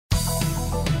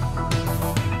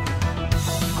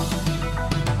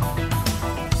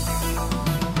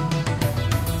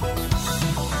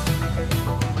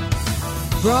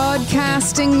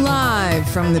Broadcasting live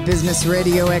from the Business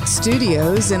Radio X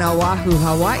studios in Oahu,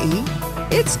 Hawaii,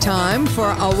 it's time for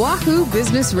Oahu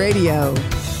Business Radio.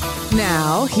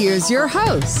 Now, here's your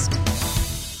host.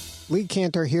 Lee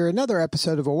Cantor here, another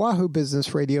episode of Oahu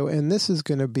Business Radio, and this is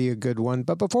going to be a good one.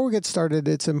 But before we get started,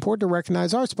 it's important to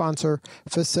recognize our sponsor,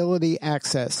 Facility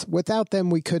Access. Without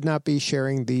them, we could not be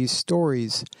sharing these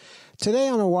stories. Today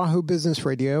on Oahu Business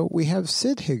Radio, we have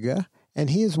Sid Higa, and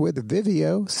he is with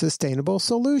Viveo Sustainable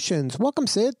Solutions. Welcome,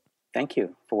 Sid. Thank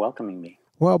you for welcoming me.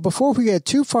 Well, before we get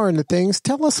too far into things,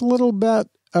 tell us a little bit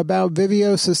about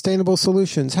Viveo Sustainable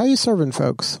Solutions. How are you serving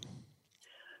folks?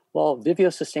 Well,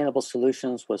 Viveo Sustainable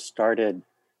Solutions was started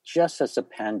just as the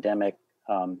pandemic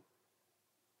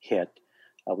hit.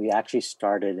 We actually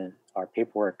started in our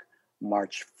paperwork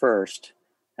March 1st.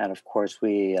 And of course,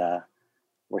 we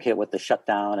were hit with the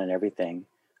shutdown and everything.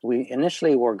 We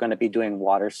initially were going to be doing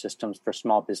water systems for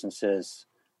small businesses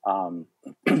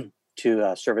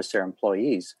to service their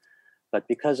employees. But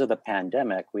because of the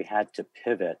pandemic, we had to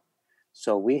pivot.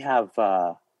 So we have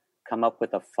come up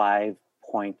with a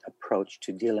 5-point approach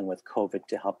to dealing with COVID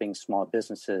to helping small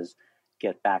businesses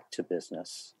get back to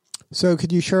business. So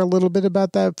could you share a little bit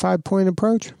about that 5-point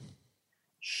approach?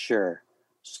 Sure.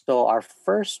 So our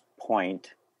first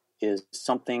point is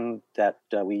something that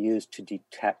we use to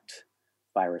detect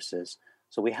viruses.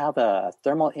 So we have a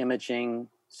thermal imaging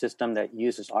system that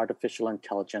uses artificial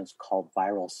intelligence called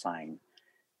ViralSign.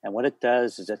 And what it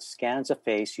does is it scans a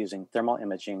face using thermal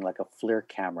imaging like a FLIR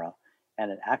camera,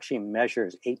 and it actually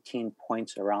measures 18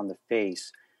 points around the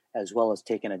face, as well as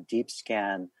taking a deep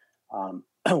scan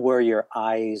where your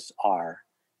eyes are.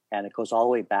 And it goes all the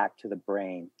way back to the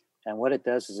brain. And what it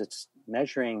does is it's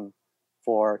measuring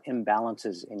for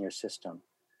imbalances in your system.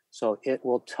 So it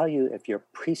will tell you if you're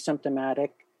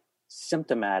pre-symptomatic,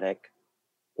 symptomatic,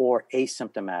 or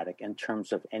asymptomatic in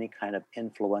terms of any kind of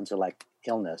influenza-like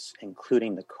illness,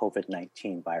 including the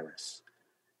COVID-19 virus.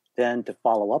 Then to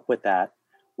follow up with that,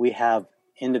 we have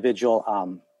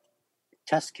individual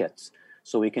test kits.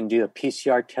 So we can do a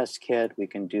PCR test kit, we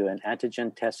can do an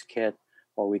antigen test kit,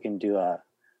 or we can do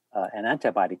an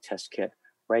antibody test kit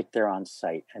right there on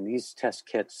site. And these test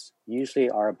kits usually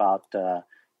are about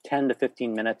 10 to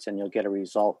 15 minutes, and you'll get a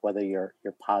result whether you're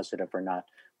positive or not,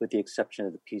 with the exception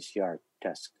of the PCR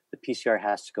test. The PCR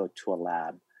has to go to a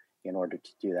lab in order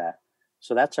to do that.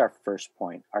 So that's our first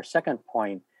point. Our second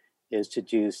point is to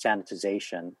do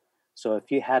sanitization. So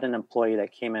if you had an employee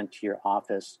that came into your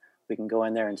office, we can go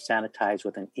in there and sanitize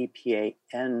with an EPA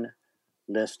N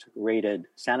list rated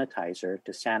sanitizer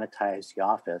to sanitize the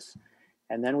office.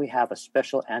 And then we have a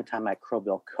special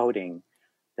antimicrobial coating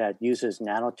that uses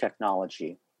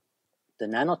nanotechnology. The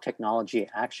nanotechnology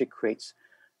actually creates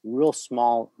real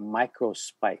small micro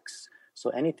spikes.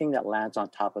 So anything that lands on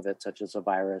top of it, such as a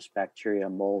virus, bacteria,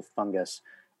 mold, fungus,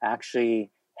 actually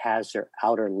has their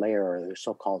outer layer, or their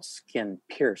so-called skin,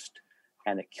 pierced,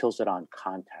 and it kills it on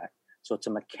contact. So it's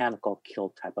a mechanical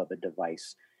kill type of a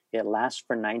device. It lasts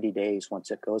for 90 days once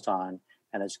it goes on,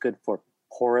 and it's good for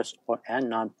porous and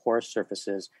non-porous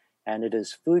surfaces, and it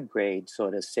is food grade, so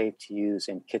it is safe to use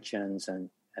in kitchens and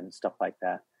stuff like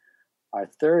that. Our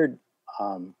third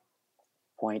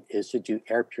point is to do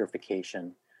air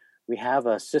purification. We have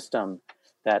a system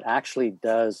that actually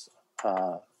does,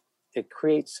 it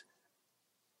creates,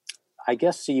 I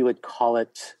guess you would call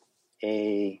it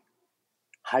a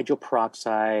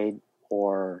hydroperoxide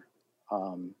or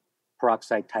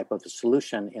peroxide type of a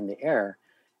solution in the air.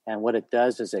 And what it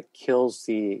does is it kills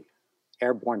the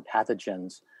airborne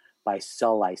pathogens by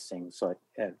cell lysing. So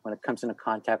when it comes into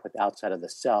contact with the outside of the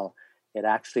cell, it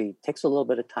actually takes a little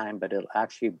bit of time, but it'll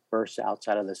actually burst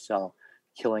outside of the cell,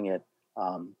 killing it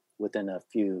within a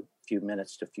few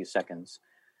minutes to a few seconds.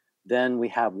 Then we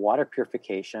have water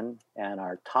purification, and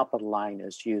our top of the line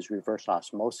is to use reverse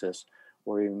osmosis,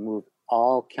 where we remove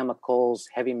all chemicals,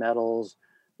 heavy metals,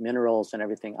 minerals, and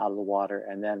everything out of the water,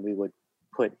 and then we would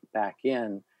put back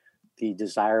in the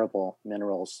desirable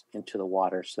minerals into the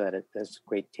water so that it is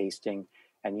great tasting,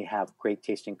 and you have great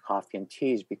tasting coffee and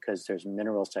teas because there's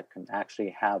minerals that can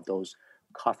actually have those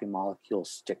coffee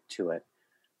molecules stick to it.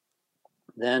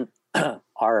 Then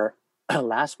our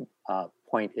last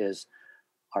point is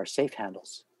our safe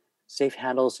handles. Safe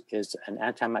handles is an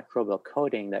antimicrobial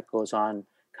coating that goes on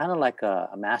kind of like a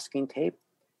masking tape.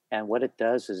 And what it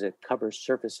does is it covers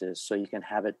surfaces. So you can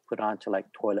have it put onto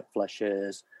like toilet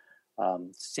flushes,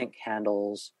 sink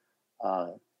handles,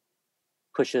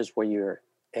 pushes where you're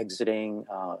exiting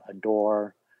a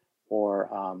door, or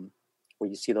where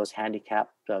you see those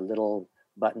handicapped little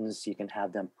buttons, you can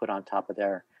have them put on top of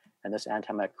there. And this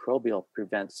antimicrobial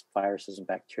prevents viruses and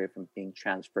bacteria from being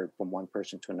transferred from one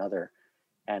person to another.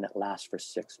 and it lasts for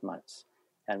 6 months.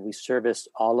 And we service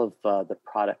all of the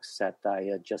products that I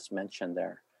just mentioned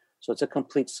there. So it's a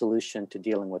complete solution to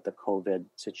dealing with the COVID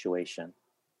situation.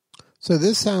 So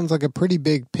this sounds like a pretty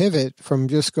big pivot from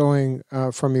just going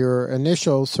from your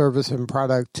initial service and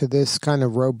product to this kind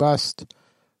of robust,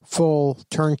 full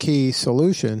turnkey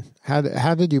solution. How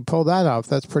did you pull that off?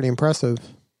 That's pretty impressive.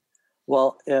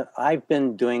 Well, I've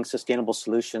been doing sustainable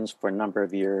solutions for a number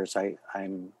of years.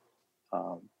 I'm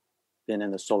been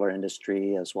in the solar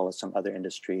industry as well as some other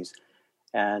industries.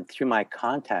 And through my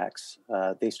contacts,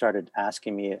 they started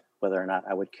asking me whether or not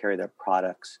I would carry their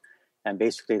products. And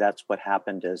basically that's what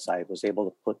happened is I was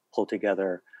able to pull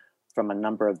together from a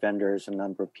number of vendors, a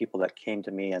number of people that came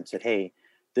to me and said, hey,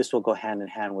 this will go hand in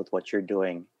hand with what you're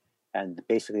doing. And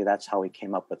basically that's how we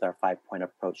came up with our 5-point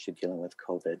approach to dealing with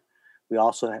COVID. We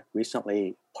also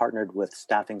recently partnered with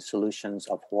Staffing Solutions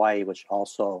of Hawaii, which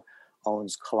also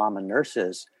owns Kalama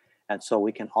Nurses. And so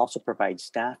we can also provide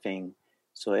staffing.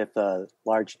 So if a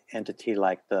large entity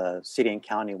like the city and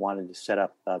county wanted to set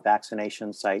up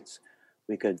vaccination sites,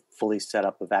 we could fully set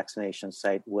up a vaccination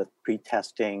site with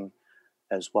pre-testing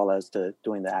as well as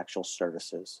doing the actual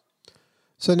services.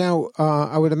 So now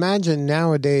I would imagine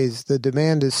nowadays the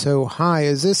demand is so high.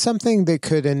 Is this something that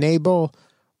could enable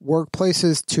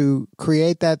workplaces to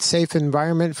create that safe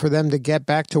environment for them to get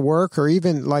back to work, or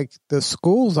even like the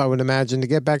schools, I would imagine, to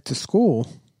get back to school?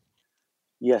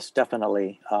 Yes,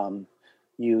 definitely.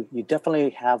 You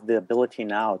definitely have the ability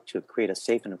now to create a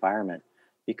safe environment,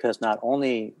 because not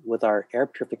only with our air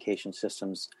purification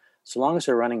systems, so long as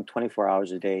they're running 24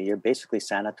 hours a day, you're basically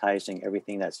sanitizing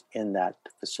everything that's in that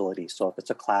facility. So if it's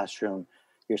a classroom,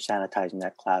 you're sanitizing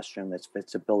that classroom. If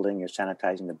it's a building, you're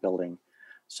sanitizing the building.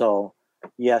 So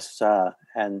yes,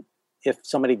 and if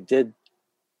somebody did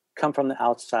come from the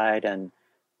outside and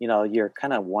you're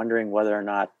kind of wondering whether or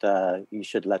not you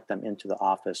should let them into the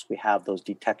office, we have those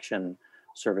detection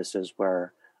services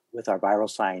where with our viral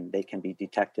sign, they can be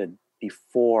detected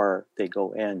before they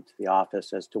go into the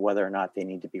office as to whether or not they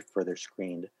need to be further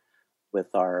screened with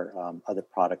our other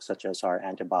products, such as our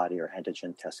antibody or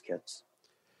antigen test kits.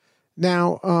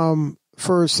 Now,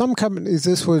 for some companies,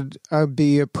 this would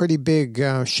be a pretty big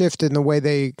shift in the way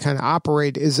they kind of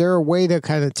operate. Is there a way to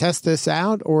kind of test this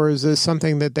out, or is this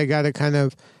something that they got to kind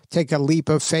of take a leap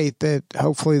of faith that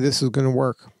hopefully this is going to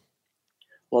work?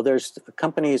 Well, there's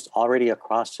companies already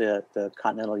across the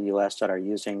continental U.S. that are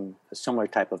using a similar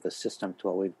type of a system to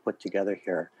what we've put together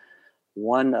here.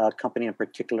 One company in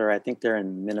particular, I think they're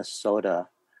in Minnesota.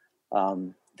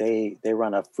 They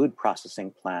run a food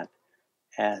processing plant,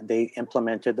 and they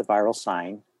implemented the viral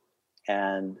sign,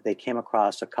 and they came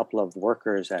across a couple of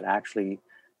workers that actually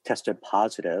tested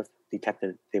positive,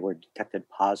 they were detected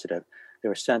positive. They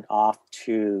were sent off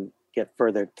to get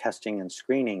further testing and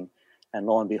screening, and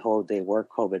lo and behold, they were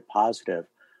COVID positive.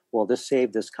 Well, this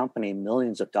saved this company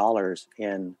millions of dollars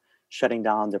in shutting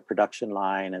down the production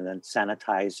line and then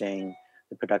sanitizing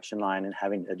the production line and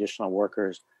having additional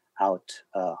workers out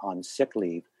on sick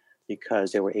leave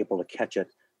because they were able to catch it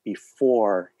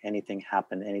before anything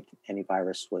happened, any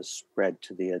virus was spread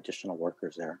to the additional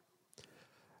workers there.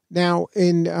 Now,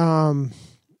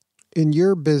 in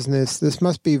your business, this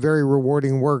must be very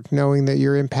rewarding work, knowing that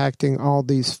you're impacting all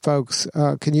these folks.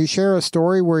 Can you share a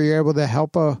story where you're able to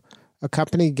help a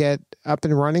company get up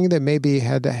and running that maybe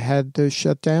had to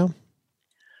shut down?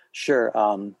 Sure.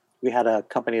 We had a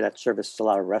company that serviced a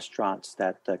lot of restaurants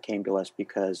that came to us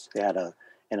because they had an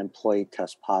employee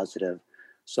test positive.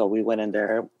 So we went in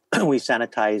there, we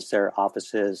sanitized their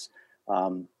offices,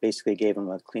 basically gave them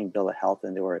a clean bill of health,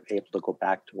 and they were able to go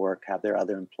back to work, have their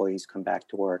other employees come back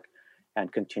to work,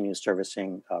 and continue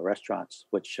servicing restaurants,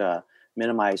 which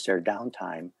minimized their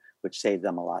downtime, which saved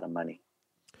them a lot of money.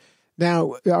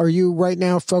 Now, are you right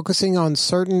now focusing on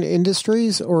certain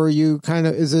industries, or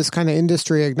is this kind of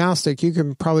industry agnostic? You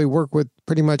can probably work with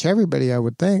pretty much everybody, I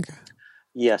would think.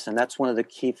 Yes, and that's one of the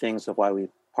key things of why we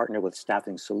partnered with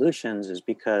Staffing Solutions, is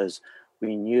because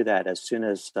we knew that as soon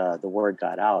as the word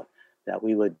got out, that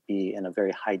we would be in a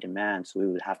very high demand. So we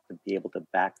would have to be able to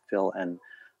backfill and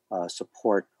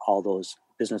support all those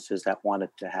businesses that wanted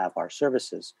to have our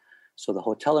services. So the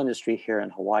hotel industry here in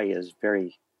Hawaii is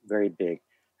very, very big,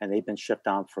 and they've been shut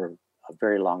down for a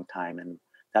very long time. And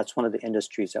that's one of the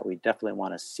industries that we definitely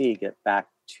want to see get back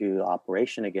to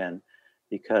operation again,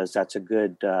 because that's a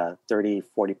good 30-40%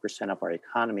 of our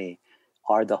economy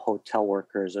are the hotel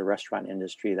workers, the restaurant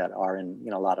industry that are in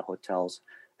a lot of hotels,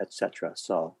 etc.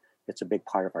 So it's a big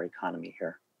part of our economy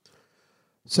here.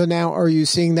 So now, are you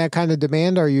seeing that kind of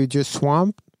demand? Are you just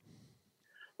swamped?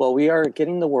 Well, we are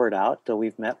getting the word out.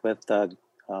 We've met with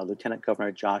Lieutenant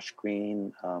Governor Josh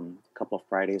Green a couple of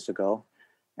Fridays ago,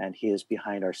 and he is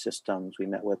behind our systems. We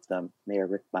met with Mayor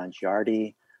Rick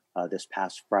Mangiardi this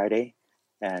past Friday,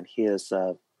 and he is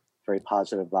very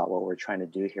positive about what we're trying to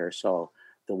do here. So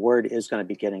the word is going to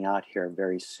be getting out here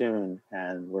very soon,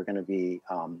 and we're going to be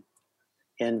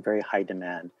in very high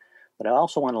demand. But I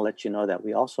also want to let you know that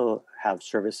we also have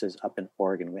services up in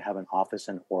Oregon. We have an office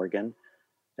in Oregon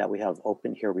that we have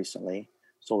opened here recently.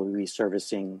 So we'll be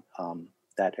servicing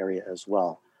that area as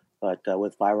well. But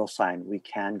with ViralSign, we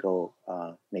can go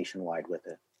nationwide with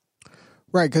it.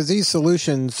 Right, because these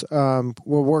solutions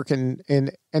will work in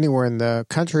anywhere in the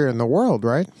country or in the world,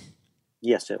 right?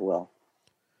 Yes, it will.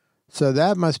 So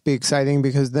that must be exciting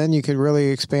because then you could really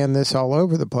expand this all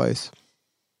over the place.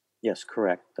 Yes,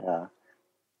 correct.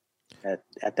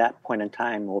 At that point in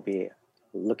time, we'll be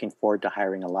looking forward to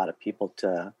hiring a lot of people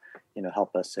to,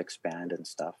 help us expand and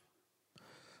stuff.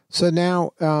 So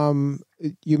now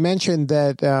you mentioned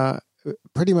that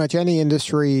pretty much any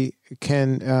industry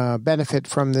can benefit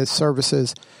from this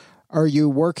services. Are you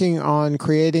working on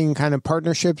creating kind of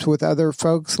partnerships with other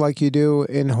folks like you do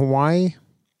in Hawaii?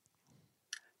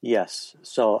 Yes.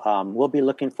 So we'll be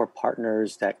looking for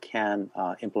partners that can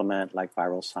implement like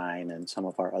ViralSign and some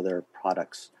of our other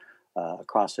products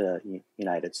across the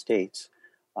United States.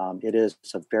 It is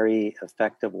a very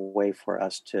effective way for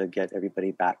us to get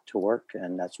everybody back to work.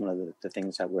 And that's one of the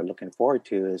things that we're looking forward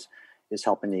to is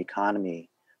helping the economy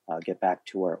get back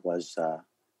to where it was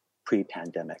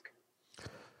pre-pandemic.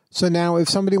 So now if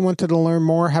somebody wanted to learn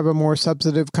more, have a more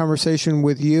substantive conversation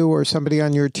with you or somebody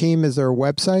on your team, is there a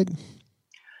website?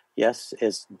 Yes,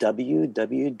 it's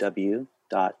www.vivioss,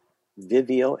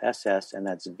 and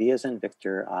that's V as in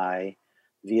Victor,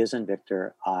 V as in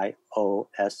Victor,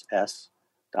 IOSS.com.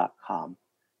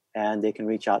 And they can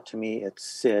reach out to me at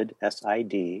Sid,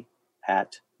 SID,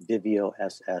 at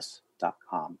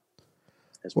vivioss.com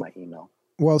is my email.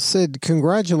 Well, Sid,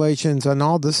 congratulations on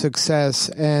all the success,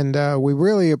 and we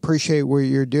really appreciate what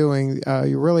you're doing.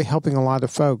 You're really helping a lot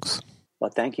of folks.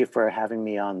 Well, thank you for having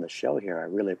me on the show here. I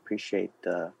really appreciate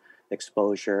the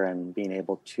exposure and being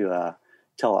able to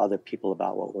tell other people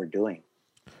about what we're doing.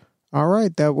 All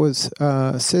right. That was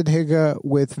Sid Higa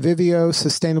with Vivio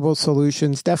Sustainable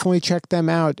Solutions. Definitely check them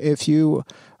out. If you're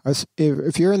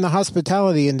in the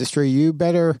hospitality industry, you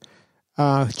better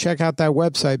check out that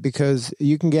website because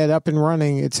you can get up and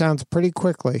running. It sounds pretty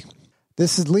quickly.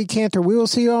 This is Lee Cantor. We will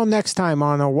see you all next time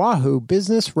on Oahu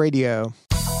Business Radio.